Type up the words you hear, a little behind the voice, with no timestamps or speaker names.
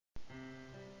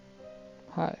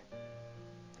Hi,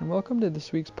 and welcome to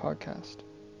this week's podcast,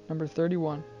 number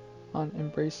 31, on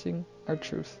Embracing Our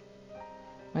Truth.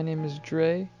 My name is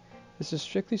Dre. This is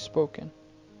Strictly Spoken.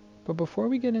 But before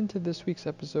we get into this week's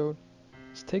episode,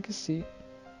 let's take a seat,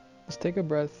 let's take a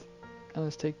breath, and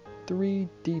let's take 3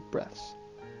 deep breaths.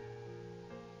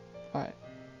 Alright,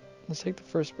 let's take the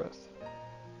first breath.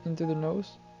 In through the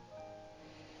nose.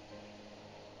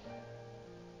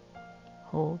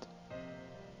 Hold.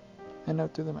 And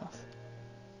out through the mouth.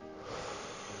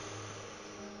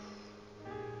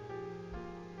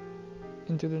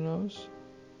 In through the nose.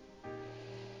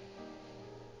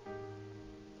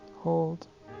 Hold.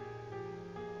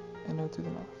 And out through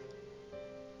the mouth.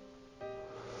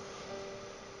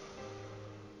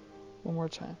 One more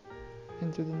time.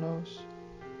 In through the nose.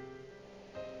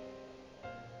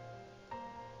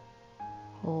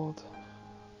 Hold.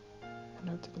 And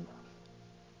out through the mouth.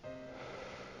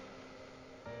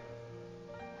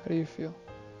 How do you feel?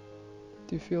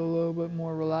 Do you feel a little bit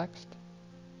more relaxed?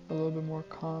 A little bit more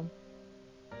calm?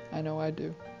 I know I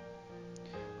do.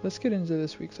 Let's get into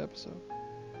this week's episode.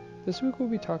 This week we'll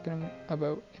be talking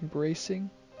about embracing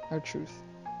our truth.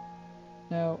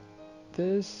 Now,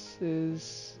 this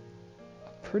is a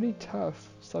pretty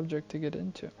tough subject to get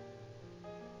into.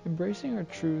 Embracing our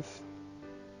truth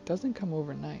doesn't come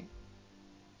overnight.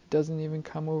 It doesn't even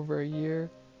come over a year,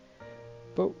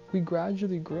 but we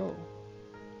gradually grow.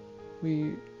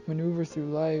 We maneuver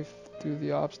through life, through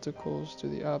the obstacles, through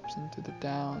the ups and through the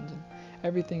downs, and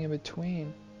everything in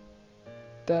between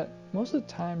that most of the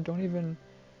time don't even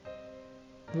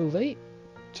relate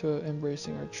to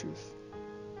embracing our truth.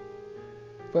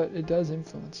 But it does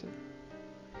influence it.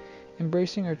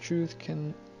 Embracing our truth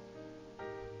can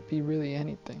be really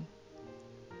anything.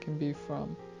 It can be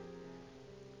from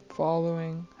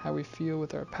following how we feel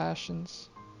with our passions,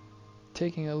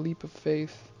 taking a leap of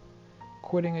faith,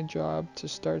 quitting a job to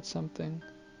start something.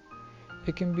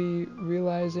 It can be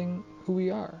realizing who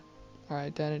we are, our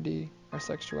identity, our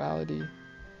sexuality,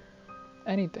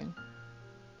 anything.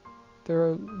 There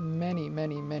are many,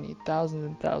 thousands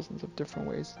and thousands of different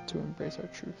ways to embrace our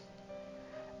truth.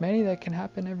 Many that can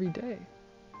happen every day.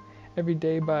 Every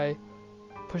day by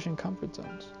pushing comfort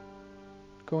zones,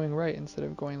 going right instead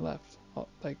of going left,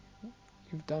 like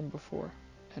you've done before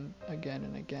and again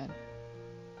and again.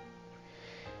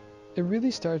 It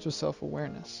really starts with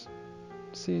self-awareness.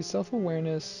 See,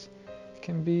 self-awareness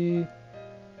can be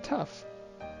tough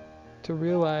to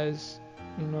realize,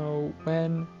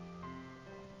 when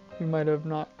we might have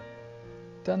not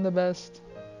done the best,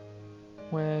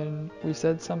 when we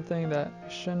said something that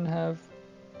we shouldn't have,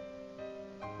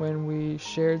 when we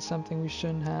shared something we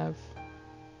shouldn't have,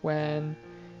 when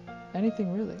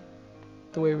anything really.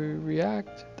 The way we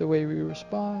react, the way we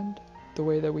respond, the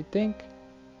way that we think,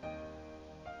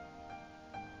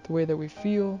 the way that we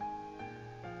feel.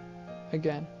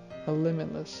 Again, a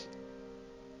limitless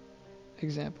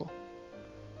example.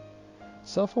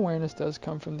 Self-awareness does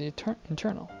come from the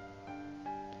internal.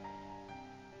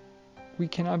 We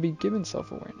cannot be given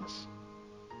self-awareness.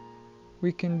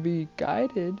 We can be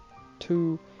guided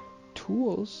to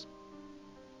tools,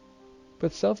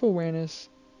 but self-awareness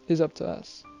is up to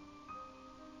us.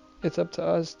 It's up to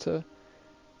us to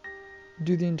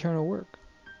do the internal work.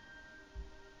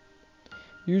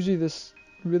 Usually this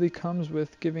really comes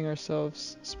with giving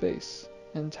ourselves space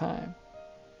and time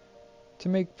to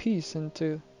make peace and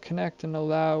to connect and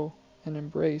allow and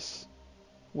embrace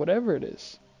whatever it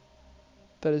is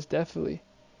that is definitely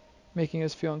making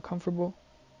us feel uncomfortable,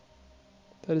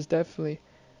 that is definitely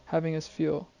having us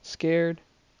feel scared,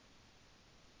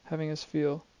 having us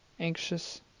feel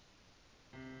anxious,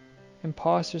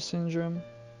 imposter syndrome.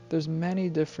 There's many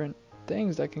different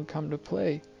things that can come to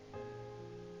play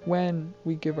when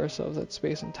we give ourselves that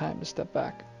space and time to step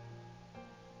back.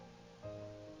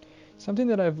 Something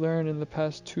that I've learned in the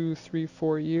past 2, 3,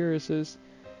 4 years is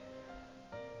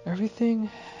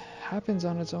everything happens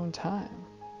on its own time.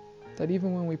 That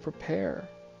even when we prepare,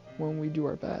 when we do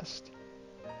our best,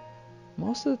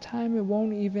 most of the time it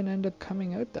won't even end up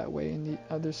coming out that way in the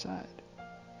other side.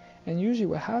 And usually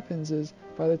what happens is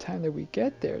by the time that we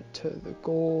get there to the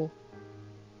goal,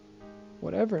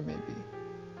 whatever it may be,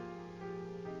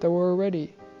 that we're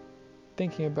already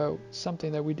thinking about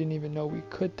something that we didn't even know we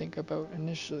could think about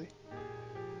initially.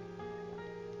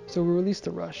 So we release the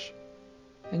rush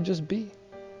and just be.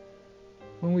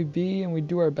 When we be and we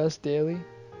do our best daily,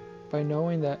 by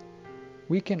knowing that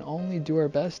we can only do our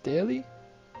best daily,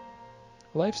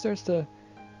 life starts to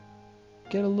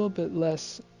get a little bit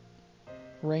less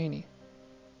rainy,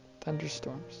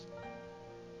 thunderstorms,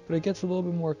 but it gets a little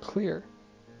bit more clear.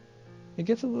 it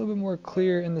gets a little bit more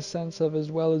clear in the sense of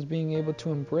as well as being able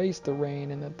to embrace the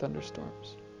rain and the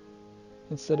thunderstorms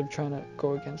instead of trying to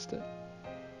go against it.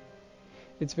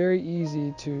 It's very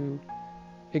easy to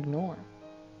ignore.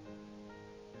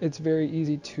 It's very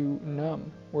easy to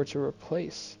numb or to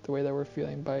replace the way that we're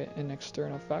feeling by an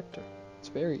external factor. It's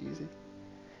very easy.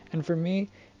 And for me,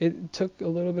 it took a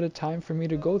little bit of time for me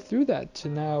to go through that, to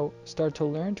now start to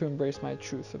learn to embrace my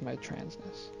truth of my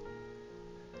transness.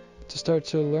 To start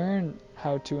to learn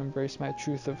how to embrace my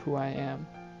truth of who I am,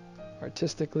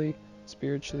 artistically,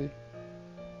 spiritually,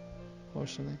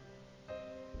 emotionally.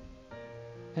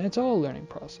 And it's all a learning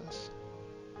process.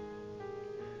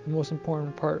 The most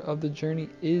important part of the journey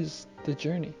is the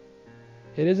journey.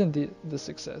 It isn't the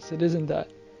success. It isn't that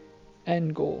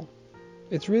end goal.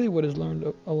 It's really what is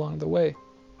learned along the way.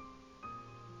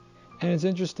 And it's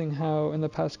interesting how in the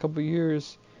past couple of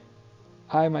years,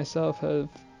 I myself have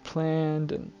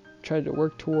planned and tried to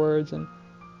work towards, and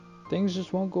things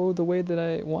just won't go the way that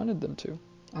I wanted them to.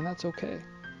 And that's okay.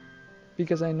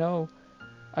 Because I know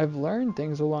I've learned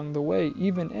things along the way,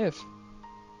 even if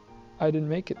I didn't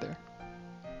make it there.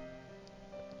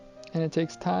 And it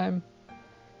takes time,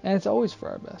 and it's always for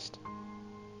our best.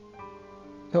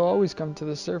 It'll always come to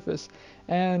the surface,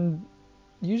 and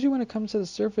usually when it comes to the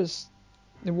surface,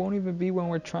 it won't even be when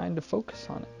we're trying to focus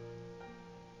on it.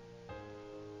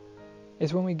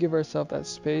 It's when we give ourselves that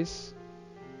space,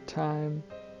 time,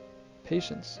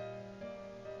 patience,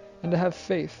 and to have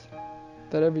faith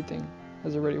that everything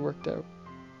has already worked out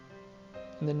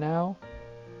in the now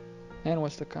and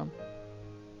what's to come.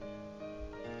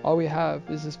 All we have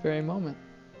is this very moment,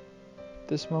 and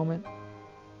this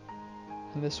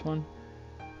one.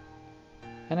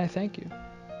 And I thank you.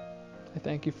 I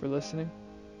thank you for listening.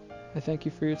 I thank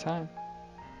you for your time.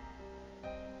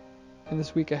 In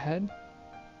this week ahead,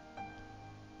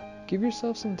 give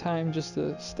yourself some time just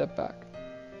to step back.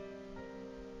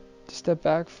 To step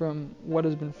back from what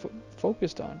has been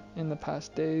focused on in the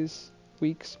past days,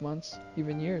 weeks, months,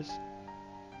 even years.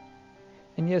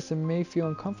 And yes, it may feel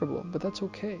uncomfortable, but that's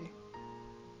okay.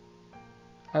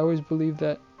 I always believe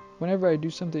that whenever I do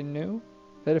something new,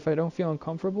 that if I don't feel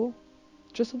uncomfortable,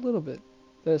 just a little bit,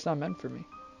 that it's not meant for me.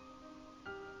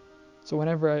 So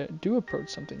whenever I do approach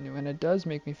something new and it does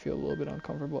make me feel a little bit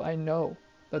uncomfortable, I know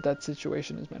that that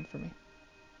situation is meant for me.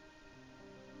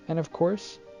 And of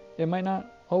course, it might not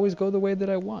always go the way that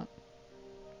I want.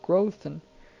 Growth and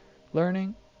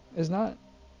learning is not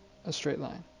a straight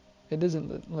line. It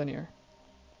isn't linear.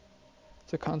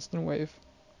 It's a constant wave,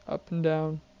 up and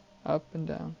down,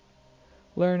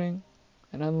 learning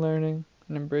and unlearning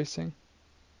and embracing.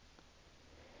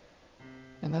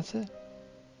 And that's it.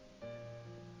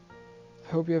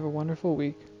 I hope you have a wonderful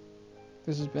week.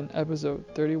 This has been episode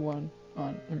 31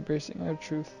 on Embracing Our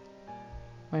Truth.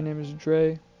 My name is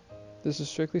Dre. This is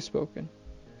Strictly Spoken,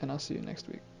 and I'll see you next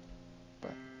week.